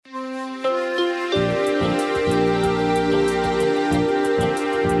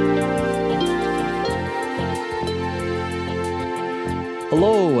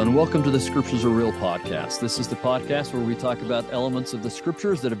and welcome to the Scriptures Are Real podcast. This is the podcast where we talk about elements of the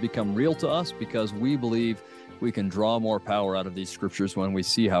Scriptures that have become real to us because we believe we can draw more power out of these Scriptures when we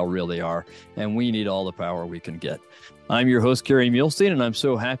see how real they are, and we need all the power we can get. I'm your host, Kerry Muhlstein, and I'm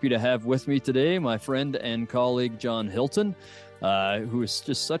so happy to have with me today my friend and colleague, John Hilton, who is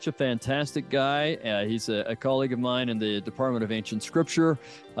just such a fantastic guy. He's a colleague of mine in the Department of Ancient Scripture,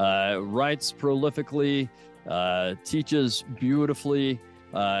 writes prolifically, teaches beautifully,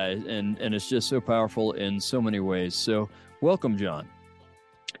 and it's just so powerful in so many ways. So welcome, John.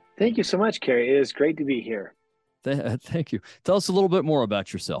 Thank you so much, Kerry. It is great to be here. Thank you. Tell us a little bit more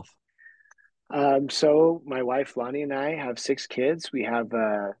about yourself. So my wife, Lonnie, and I have 6 kids. We have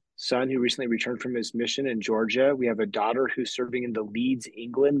a son who recently returned from his mission in Georgia. We have a daughter who's serving in the Leeds,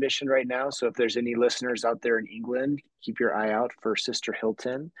 England mission right now. So if there's any listeners out there in England, keep your eye out for Sister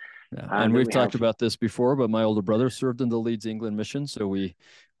Hilton. Yeah. And we've talked about this before, but my older brother served in the Leeds, England mission. So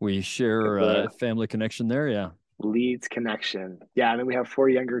we share a family connection there. Yeah. Leeds connection. Yeah. And then we have 4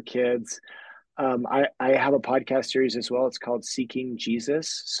 younger kids. I have a podcast series as well. It's called Seeking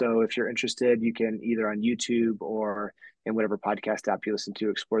Jesus. So if you're interested, you can either on YouTube or in whatever podcast app you listen to,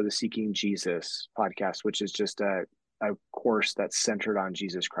 explore the Seeking Jesus podcast, which is just a course that's centered on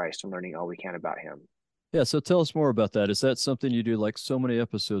Jesus Christ and learning all we can about him. Yeah, so tell us more about that. Is that something you do like so many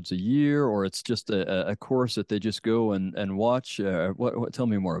episodes a year, or it's just a course that they just go and watch? Tell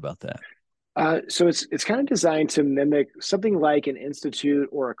me more about that. So it's kind of designed to mimic something like an institute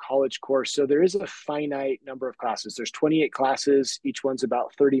or a college course. So there is a finite number of classes. There's 28 classes. Each one's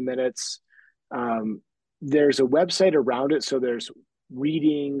about 30 minutes. There's a website around it. So there's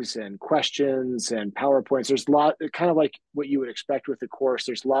readings and questions and PowerPoints. There's a lot, kind of like what you would expect with the course.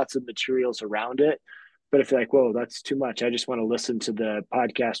 There's lots of materials around it. But if you're like, whoa, that's too much, I just want to listen to the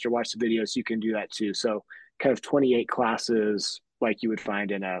podcast or watch the videos, you can do that too. So kind of 28 classes like you would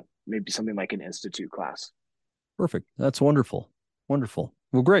find in maybe something like an institute class. Perfect. That's wonderful. Wonderful.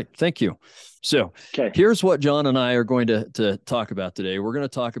 Well, great. Thank you. So Here's what John and I are going to talk about today. We're going to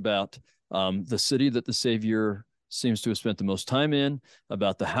talk about the city that the Savior seems to have spent the most time in,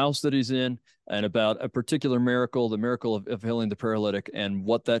 about the house that he's in, and about a particular miracle, the miracle of healing the paralytic, and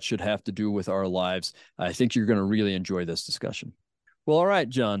what that should have to do with our lives. I think you're going to really enjoy this discussion. Well, all right,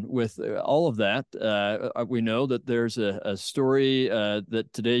 John, with all of that, we know that there's a story that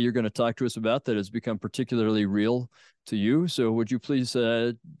today you're going to talk to us about that has become particularly real to you. So would you please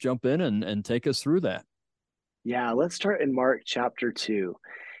jump in and take us through that? Yeah, let's start in Mark chapter 2.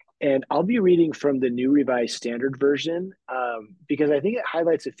 And I'll be reading from the New Revised Standard Version because I think it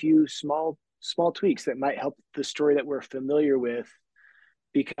highlights a few small tweaks that might help the story that we're familiar with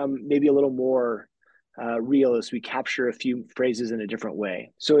become maybe a little more real as we capture a few phrases in a different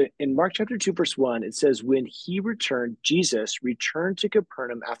way. So in Mark chapter 2, verse 1, it says, when Jesus returned to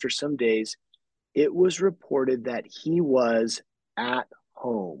Capernaum after some days, it was reported that he was at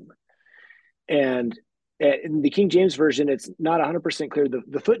home. And in the King James Version, it's not 100% clear.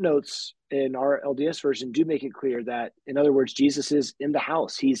 The footnotes in our LDS version do make it clear that, in other words, Jesus is in the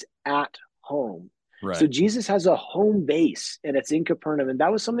house. He's at home. Right. So Jesus has a home base, and it's in Capernaum. And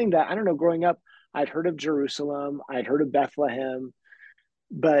that was something that, I don't know, growing up, I'd heard of Jerusalem, I'd heard of Bethlehem,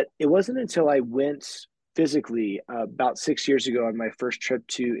 but it wasn't until I went physically about 6 years ago on my first trip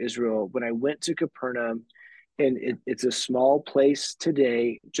to Israel, when I went to Capernaum. And it's a small place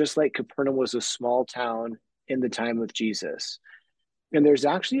today, just like Capernaum was a small town in the time of Jesus. And there's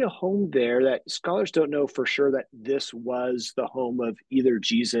actually a home there that scholars don't know for sure that this was the home of either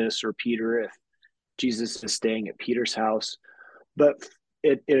Jesus or Peter, if Jesus is staying at Peter's house. But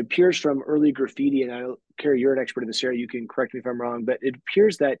it appears from early graffiti, and I know, Kerry, you're an expert in this area, you can correct me if I'm wrong, but it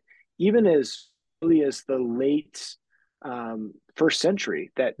appears that even as early as the late first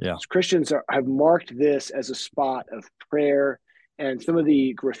century, that Christians have marked this as a spot of prayer, and some of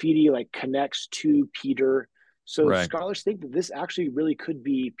the graffiti like connects to Peter. So scholars think that this actually really could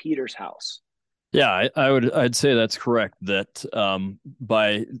be Peter's house. Yeah, I'd say that's correct. That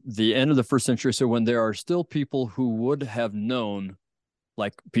by the end of the first century, so when there are still people who would have known,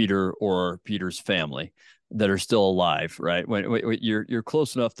 like Peter or Peter's family, that are still alive, right? When you're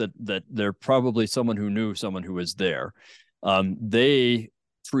close enough that they're probably someone who knew someone who was there. They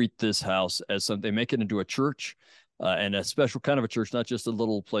treat this house as something, they make it into a church, and a special kind of a church, not just a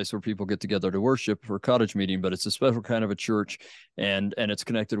little place where people get together to worship for a cottage meeting, but it's a special kind of a church, and it's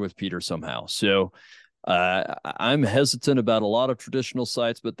connected with Peter somehow. So I'm hesitant about a lot of traditional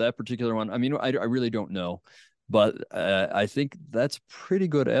sites, but that particular one, I mean, I really don't know. But I think that's pretty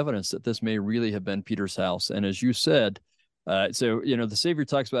good evidence that this may really have been Peter's house. And as you said, so, the Savior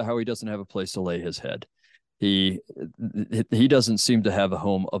talks about how he doesn't have a place to lay his head. He he doesn't seem to have a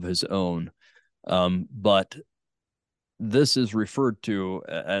home of his own. But this is referred to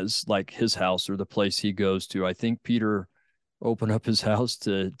as like his house or the place he goes to. I think Peter opened up his house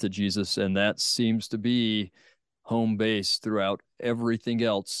to Jesus, and that seems to be home base throughout everything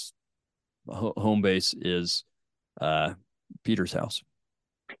else. Home base is uh, Peter's house.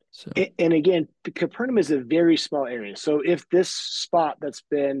 So And again, Capernaum is a very small area. So if this spot that's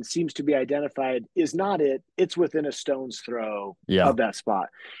been seems to be identified is not it, it's within a stone's throw yeah, of that spot.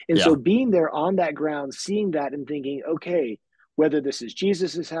 And so yeah, being there on that ground, seeing that and thinking, okay, whether this is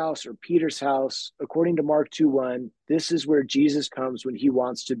Jesus's house or Peter's house, according to Mark 2:1, this is where Jesus comes when he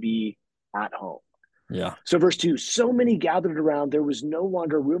wants to be at home. yeah, So, verse 2, so many gathered around, there was no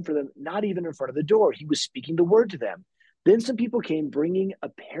longer room for them, not even in front of the door. He was speaking the word to them. Then some people came bringing a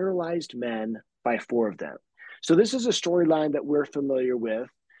paralyzed man by four of them. So, this is a storyline that we're familiar with.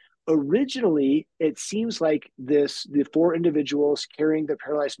 Originally, it seems like the four individuals carrying the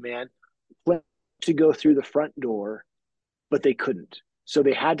paralyzed man planned to go through the front door, but they couldn't. So,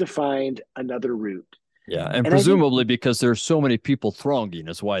 they had to find another route. yeah. And And I think, presumably because there's so many people thronging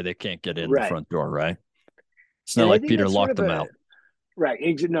is why they can't get in the right. front door, right? It's not And I like think Peter that's sort locked of them a, out. right.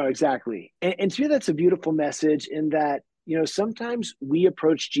 No, exactly. And to me, that's a beautiful message in that, sometimes we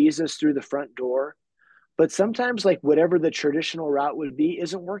approach Jesus through the front door, but sometimes, like, whatever the traditional route would be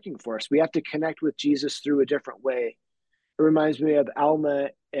isn't working for us. We have to connect with Jesus through a different way. It reminds me of Alma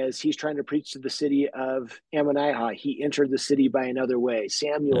as he's trying to preach to the city of Ammonihah. He entered the city by another way.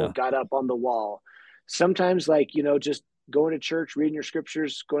 Samuel Yeah, got up on the wall. Sometimes, like, just going to church, reading your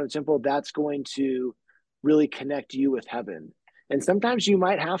scriptures, going to temple, that's going to really connect you with heaven. And sometimes you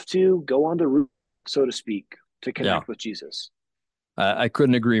might have to go on the route, so to speak, to yeah. connect with Jesus. I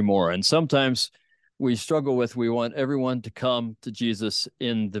couldn't agree more. And sometimes we struggle with we want everyone to come to Jesus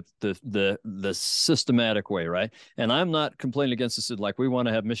in the systematic way, right? And I'm not complaining against this. Like we want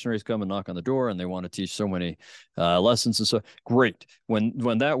to have missionaries come and knock on the door, and they want to teach so many lessons and so great.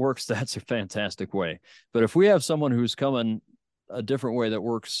 When that works, that's a fantastic way. But if we have someone who's coming a different way that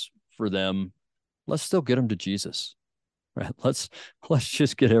works for them, let's still get them to Jesus. Right. Let's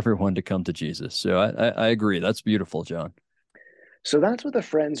just get everyone to come to Jesus. So I agree. That's beautiful, John. So that's what the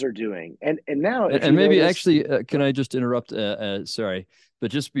friends are doing. And now, if And you maybe notice, actually, can I just interrupt? Sorry, but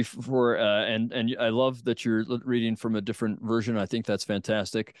just before, and I love that you're reading from a different version. I think that's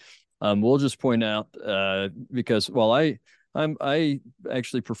fantastic. We'll just point out because while I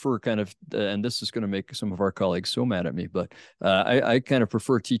actually prefer kind of, and this is going to make some of our colleagues so mad at me, but I kind of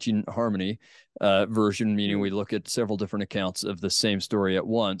prefer teaching harmony version, meaning we hmm, look at several different accounts of the same story at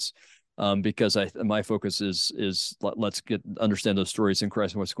once because my focus is let's understand those stories in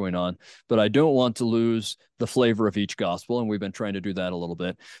Christ and what's going on. But I don't want to lose the flavor of each gospel, and we've been trying to do that a little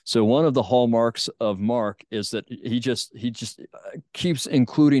bit. So one of the hallmarks of Mark is that he just keeps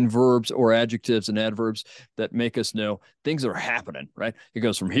including verbs or adjectives and adverbs that make us know things are happening. Right? It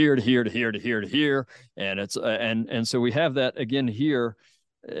goes from here to here to here to here to here, and it's and so we have that again here.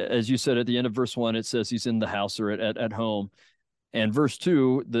 As you said at the end of verse 1, it says he's in the house or at home. And verse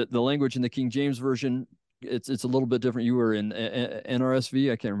 2, the language in the King James version, it's a little bit different. You were in NRSV.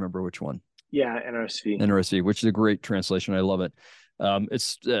 I can't remember which one. yeah, NRSV. NRSV, which is a great translation. I love it.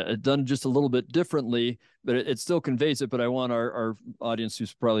 It's done just a little bit differently, but it still conveys it. But I want our audience,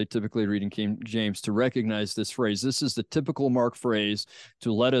 who's probably typically reading King James, to recognize this phrase. This is the typical Mark phrase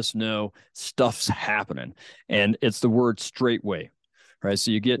to let us know stuff's happening. And it's the word straightway. Right.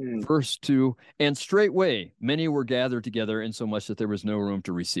 So you get Hmm. verse 2, and straightway many were gathered together, in so much that there was no room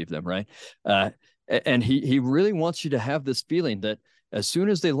to receive them. Right. And he really wants you to have this feeling that as soon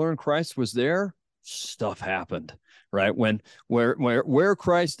as they learned Christ was there, stuff happened. Right. Where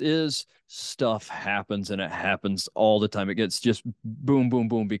Christ is, stuff happens, and it happens all the time. It gets just boom, boom,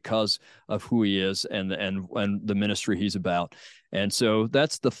 boom because of who he is and the ministry he's about. And so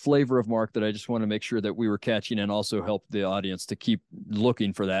that's the flavor of Mark that I just want to make sure that we were catching, and also help the audience to keep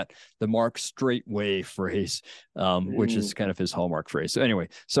looking for that, the Mark straightway phrase, which Hmm. is kind of his hallmark phrase. So anyway,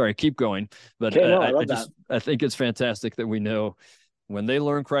 sorry, keep going. But Okay, no, I love that. I think it's fantastic that we know when they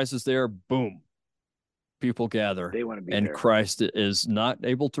learn Christ is there, boom, people gather. They want to be And there. Christ is not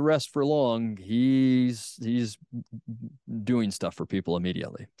able to rest for long. He's doing stuff for people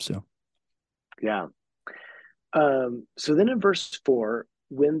immediately. So Yeah. So then in verse 4,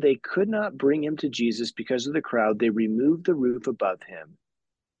 when they could not bring him to Jesus because of the crowd, they removed the roof above him.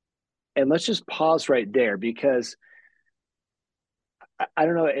 And let's just pause right there because I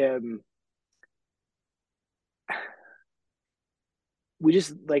don't know. We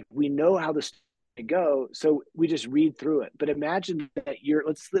just like we know how this go, so we just read through it. But imagine that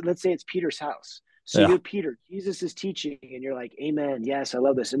let's say it's Peter's house. So you Yeah. hear Peter, Jesus is teaching, and you're like, Amen. Yes, I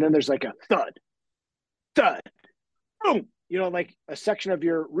love this. And then there's like a thud, thud, boom. Like a section of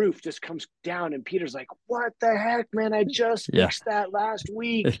your roof just comes down, and Peter's like, "What the heck, man? I just Yeah. fixed that last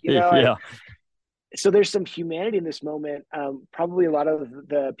week." And Yeah. so there's some humanity in this moment. Probably a lot of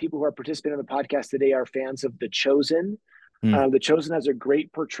the people who are participating in the podcast today are fans of The Chosen. Mm. The Chosen has a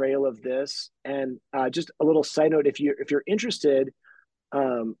great portrayal of this. And just a little side note: if you're interested,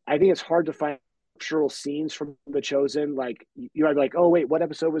 I think it's hard to find scriptural scenes from The Chosen. Like you might be like, "Oh wait, what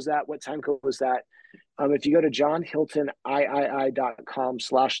episode was that? What time code was that?" If you go to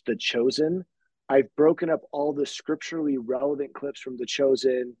johnhiltonii.com/The Chosen, I've broken up all the scripturally relevant clips from The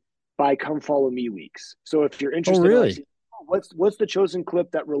Chosen by Come Follow Me weeks. So if you're Oh, interested in like, really? oh, what's the Chosen clip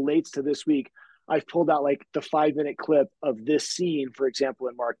that relates to this week, I've pulled out like the 5 minute clip of this scene, for example,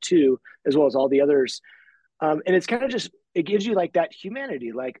 in Mark 2, as well as all the others. And it's kind of just, it gives you like that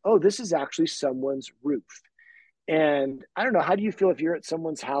humanity, like, oh, this is actually someone's roof. And I don't know, how do you feel if you're at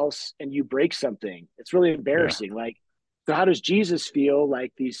someone's house and you break something? It's really Yeah. embarrassing. Like, so how does Jesus feel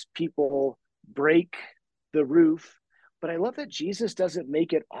like these people break the roof? But I love that Jesus doesn't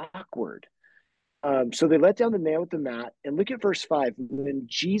make it awkward. So they let down the man with the mat. And look at verse 5. When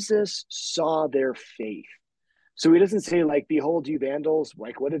Jesus saw their faith. So he doesn't say, like, behold, you vandals,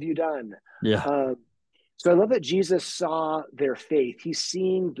 like, what have you done? Yeah. Um, so I love that Jesus saw their faith. He's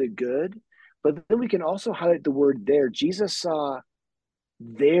seeing the good, but then we can also highlight the word there. Jesus saw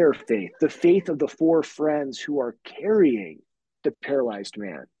their faith, the faith of the four friends who are carrying the paralyzed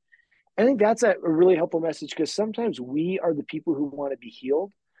man. I think that's a really helpful message because sometimes we are the people who want to be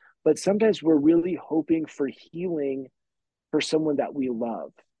healed, but sometimes we're really hoping for healing for someone that we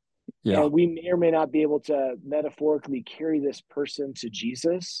love. Yeah. And we may or may not be able to metaphorically carry this person to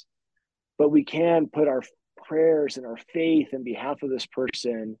Jesus, but we can put our prayers and our faith in behalf of this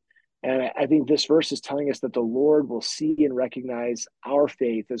person. And I think this verse is telling us that the Lord will see and recognize our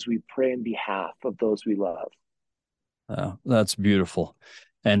faith as we pray in behalf of those we love. That's beautiful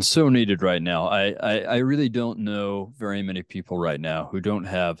and so needed right now. I really don't know very many people right now who don't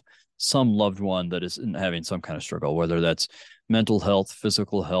have some loved one that is having some kind of struggle, whether that's mental health,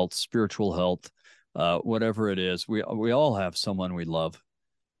 physical health, spiritual health, whatever it is. We all have someone we love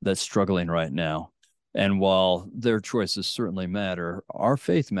that's struggling right now. And while their choices certainly matter, our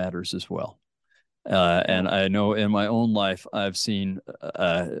faith matters as well. And Yeah. I know in my own life, I've seen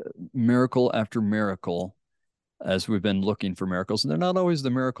miracle after miracle as we've been looking for miracles, and they're not always the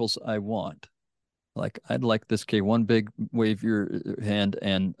miracles I want. Like, I'd like this K one big wave your hand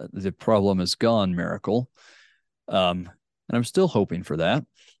and the problem is gone miracle. And I'm still hoping for that.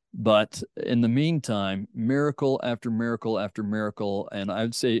 But in the meantime, miracle after miracle after miracle. And I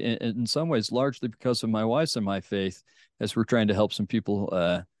would say, in some ways, largely because of my wife's and my faith, as we're trying to help some people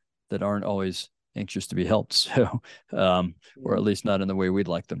that aren't always anxious to be helped. So, or at Mm. least not in the way we'd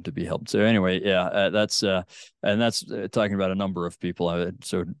like them to be helped. So, anyway, yeah, and that's talking about a number of people.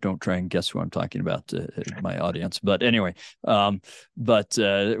 So don't try and guess who I'm talking about to my audience. But anyway, but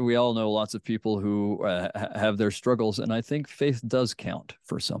we all know lots of people who have their struggles, and I think faith does count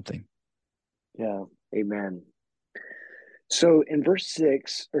for something. Yeah. Amen. So in verse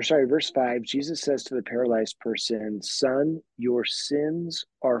 5, Jesus says to the paralyzed person, Son, your sins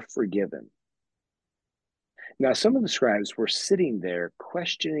are forgiven. Now, some of the scribes were sitting there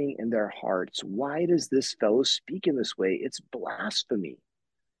questioning in their hearts, why does this fellow speak in this way? It's blasphemy.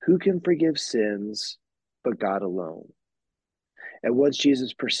 Who can forgive sins but God alone? And once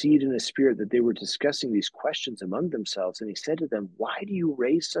Jesus perceived in his spirit that they were discussing these questions among themselves, and he said to them, why do you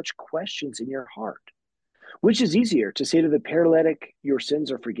raise such questions in your heart? Which is easier, to say to the paralytic, your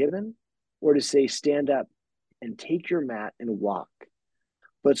sins are forgiven, or to say, stand up and take your mat and walk?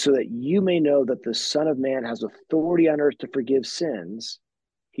 But so that you may know that the Son of Man has authority on earth to forgive sins,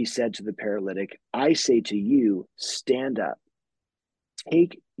 he said to the paralytic, I say to you, stand up,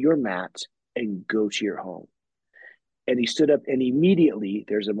 take your mat, and go to your home. And he stood up and immediately,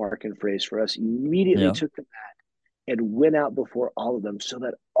 there's a marking phrase for us, immediately Yeah. took the mat and went out before all of them, so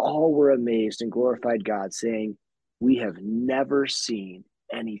that all were amazed and glorified God, saying, we have never seen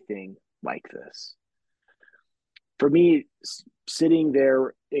anything like this. For me, sitting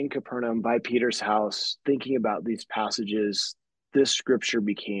there in Capernaum by Peter's house, thinking about these passages, this scripture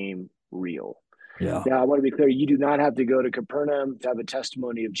became real. Yeah. Now, I want to be clear, you do not have to go to Capernaum to have a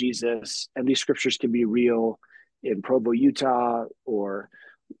testimony of Jesus, and these scriptures can be real in Provo, Utah, or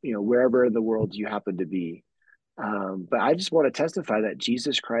wherever in the world you happen to be. But I just want to testify that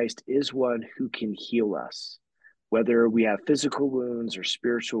Jesus Christ is one who can heal us, whether we have physical wounds or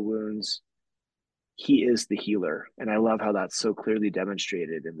spiritual wounds. He is the healer, and I love how that's so clearly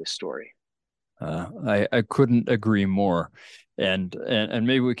demonstrated in this story. I couldn't agree more. And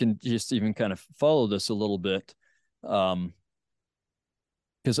maybe we can just even kind of follow this a little bit. Because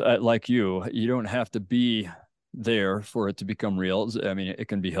like you don't have to be there for it to become real. I mean, it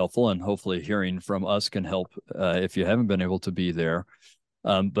can be helpful, and hopefully hearing from us can help if you haven't been able to be there.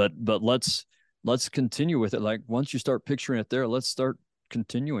 But let's continue with it. Like once you start picturing it there, let's start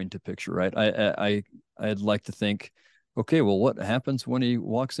continuing to picture. Right? I'd like to think, okay, well, what happens when he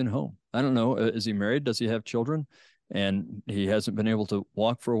walks in home? I don't know. Is he married? Does he have children? And he hasn't been able to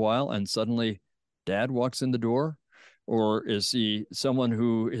walk for a while, and suddenly, Dad walks in the door, or is he someone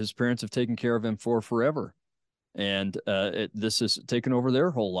who his parents have taken care of him for forever? And this has taken over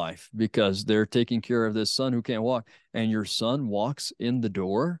their whole life because they're taking care of this son who can't walk, and your son walks in the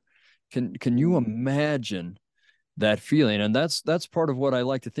door. Can you Mm, imagine that feeling? And that's part of what I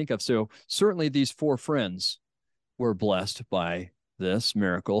like to think of. So certainly these four friends were blessed by this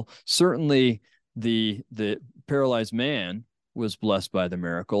miracle. Certainly the paralyzed man was blessed by the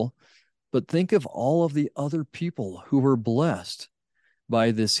miracle. But think of all of the other people who were blessed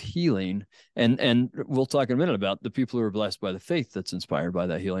by this healing. And we'll talk in a minute about the people who are blessed by the faith that's inspired by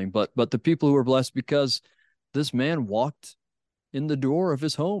that healing, but the people who are blessed because this man walked in the door of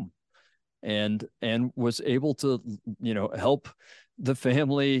his home and was able to, help the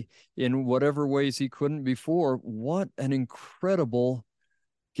family in whatever ways he couldn't before. What an incredible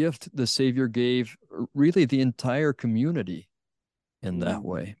gift the Savior gave really the entire community in that mm,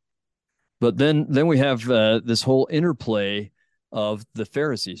 way. But then we have this whole interplay of the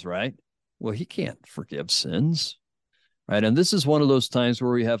Pharisees, right? Well, he can't forgive sins, right? And this is one of those times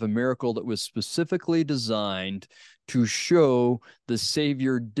where we have a miracle that was specifically designed to show the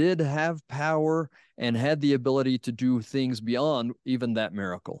Savior did have power and had the ability to do things beyond even that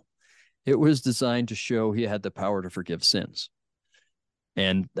miracle. It was designed to show he had the power to forgive sins.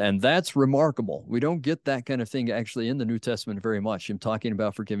 And that's remarkable. We don't get that kind of thing actually in the New Testament very much. Him talking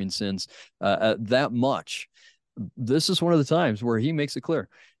about forgiving sins that much. This is one of the times where he makes it clear,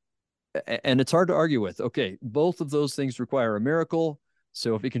 and it's hard to argue with. Okay, both of those things require a miracle.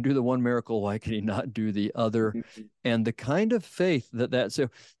 So if he can do the one miracle, why can he not do the other? mm, And the kind of faith so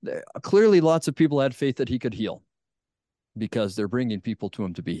clearly lots of people had faith that he could heal because they're bringing people to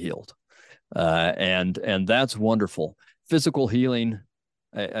him to be healed, and that's wonderful. Physical healing.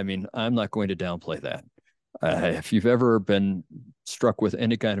 I mean, I'm not going to downplay that. If you've ever been struck with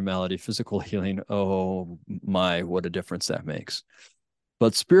any kind of malady, physical healing, oh my, what a difference that makes.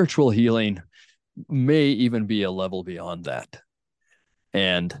 But spiritual healing may even be a level beyond that.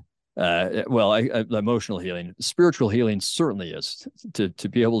 And emotional healing, spiritual healing certainly is to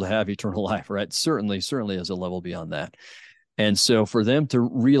be able to have eternal life, right? Certainly is a level beyond that. And so for them to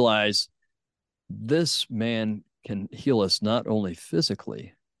realize this man can heal us not only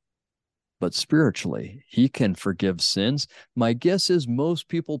physically, but spiritually, he can forgive sins. My guess is most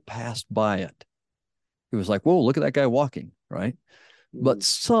people passed by it. It was like, whoa, look at that guy walking, right? But mm,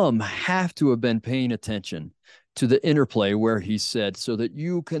 some have to have been paying attention to the interplay where he said, so that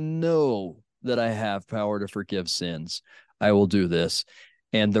you can know that I have power to forgive sins, I will do this.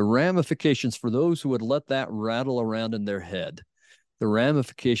 And the ramifications for those who would let that rattle around in their head, the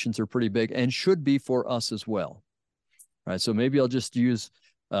ramifications are pretty big and should be for us as well. Right. So maybe I'll just use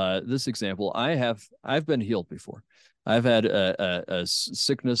this example. I've been healed before. I've had a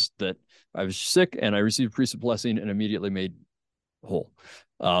sickness that I was sick and I received priest's blessing and immediately made whole.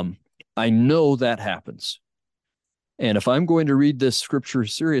 Um, I know that happens. And if I'm going to read this scripture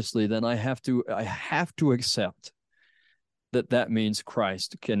seriously, then I have to accept that that means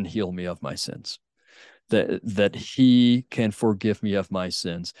Christ can heal me of my sins, that he can forgive me of my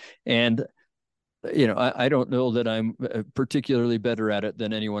sins. And I don't know that I'm particularly better at it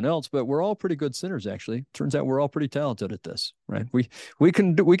than anyone else, but we're all pretty good sinners, actually. Turns out we're all pretty talented at this, right? We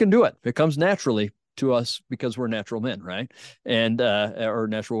can do it. It comes naturally to us because we're natural men, right? And or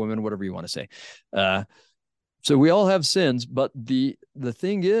natural women, whatever you want to say. Uh, so we all have sins, but the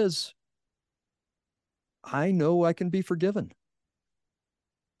thing is, I know I can be forgiven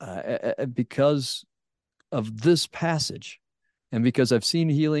because of this passage. And because I've seen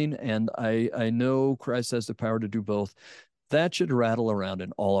healing and I know Christ has the power to do both, that should rattle around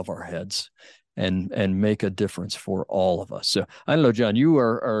in all of our heads and make a difference for all of us. So I don't know, John, you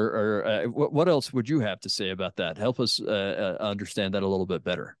what else would you have to say about that? Help us understand that a little bit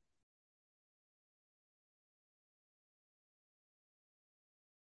better.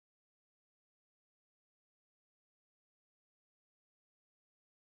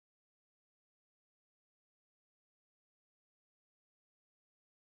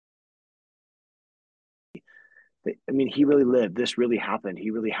 I mean, he really lived. This really happened. He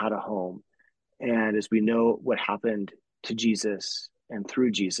really had a home. And as we know what happened to Jesus and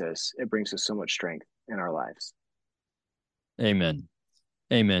through Jesus, it brings us so much strength in our lives. Amen.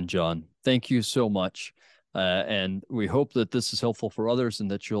 Amen, John. Thank you so much. And we hope that this is helpful for others and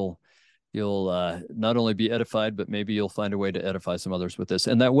that you'll not only be edified, but maybe you'll find a way to edify some others with this.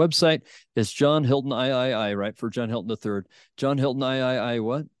 And that website is John Hilton III, right? For John Hilton III. John Hilton III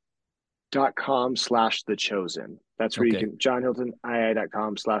what? .com/the chosen. That's where you Okay. can,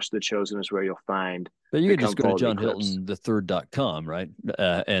 johnhiltonii.com/the chosen is where you'll find But you the can just Come go to Follow Me clips. johnhiltonthird.com, right?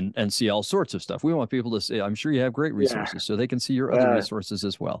 And see all sorts of stuff. We want people to see, I'm sure you have great Yeah. resources so they can see your other Uh, resources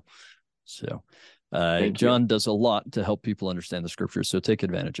as well. So, Thank you. John does a lot to help people understand the scriptures. So take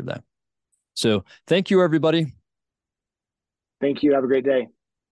advantage of that. So thank you, everybody. Thank you. Have a great day.